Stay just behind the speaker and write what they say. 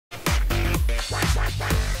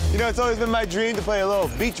You know, it's always been my dream to play a little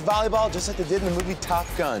beach volleyball just like they did in the movie Top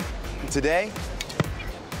Gun. And today,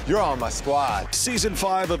 you're on my squad. Season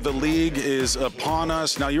 5 of The League is upon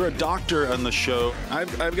us. Now, you're a doctor on the show.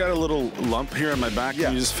 I've got a little lump here on my back. Yeah.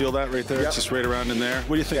 Can you just feel that right there? Yep. It's just right around in there.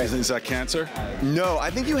 What do you think? Okay. Is that cancer? No, I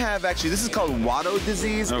think you have actually, this is called Watto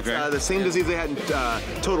disease. Okay. It's the same disease they had in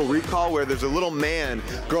Total Recall, where there's a little man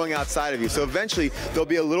growing outside of you. So eventually, there'll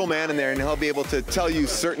be a little man in there and he'll be able to tell you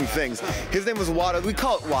certain things. His name was Watto. We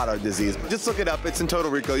call it Watto disease. Just look it up. It's in Total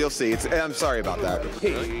Recall. You'll see. I'm sorry about that.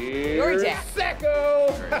 Your dad.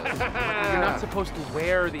 You're not supposed to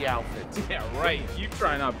wear the outfits. Yeah, right. You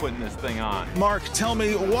try not putting this thing on. Mark, tell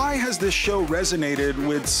me, why has this show resonated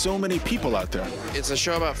with so many people out there? It's a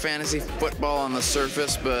show about fantasy football on the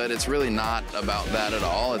surface, but it's really not about that at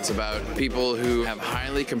all. It's about people who have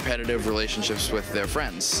highly competitive relationships with their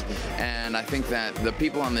friends. And I think that the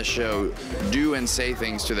people on this show do and say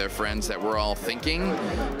things to their friends that we're all thinking,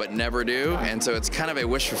 but never do. And so it's kind of a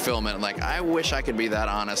wish fulfillment. Like, I wish I could be that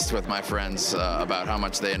honest with my friends about how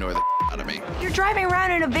much they annoy the out of me. You're driving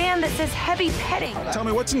around in a van that says heavy petting. Tell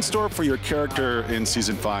me, what's in store for your character in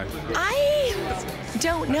season 5? I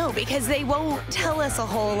don't know because they won't tell us a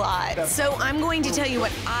whole lot. So I'm going to tell you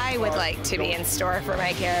what I would like to be in store for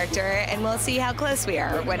my character, and we'll see how close we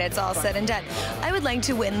are when it's all said and done. I would like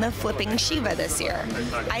to win the flipping Shiva this year.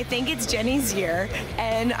 I think it's Jenny's year,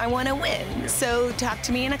 and I want to win. So talk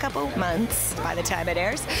to me in a couple months by the time it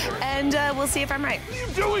airs, and we'll see if I'm right. What are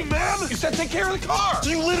you doing, man? You said take care of the car. So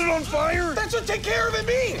you lit it on fire? That's what take care of it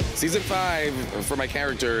means. Season 5 for my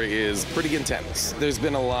character is pretty intense. There's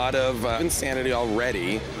been a lot of insanity already.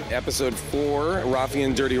 Episode 4, Rafi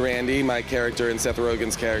and Dirty Randy, my character and Seth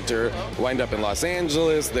Rogen's character, wind up in Los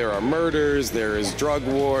Angeles. There are murders, there is drug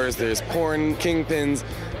wars, there's porn kingpins.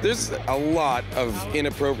 There's a lot of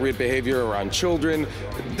inappropriate behavior around children.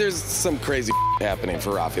 There's some crazy happening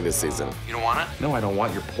for Rafi this season. You don't want it? No, I don't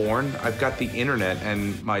want your porn. I've got the internet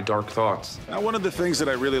and my dark thoughts. Now, one of the things that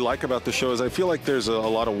I really like about the show is I feel like there's a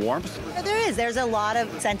lot of warmth. There is. There's a lot of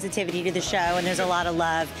sensitivity to the show, and there's a lot of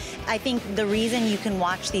love. I think the reason you can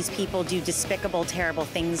watch these people do despicable, terrible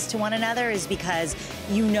things to one another is because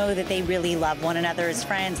you know that they really love one another as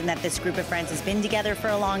friends, and that this group of friends has been together for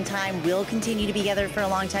a long time, will continue to be together for a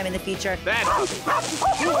long time in the future.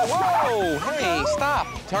 Whoa, hey, stop.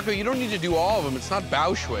 Taco, you don't need to do all of them. It's not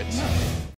Bauschwitz.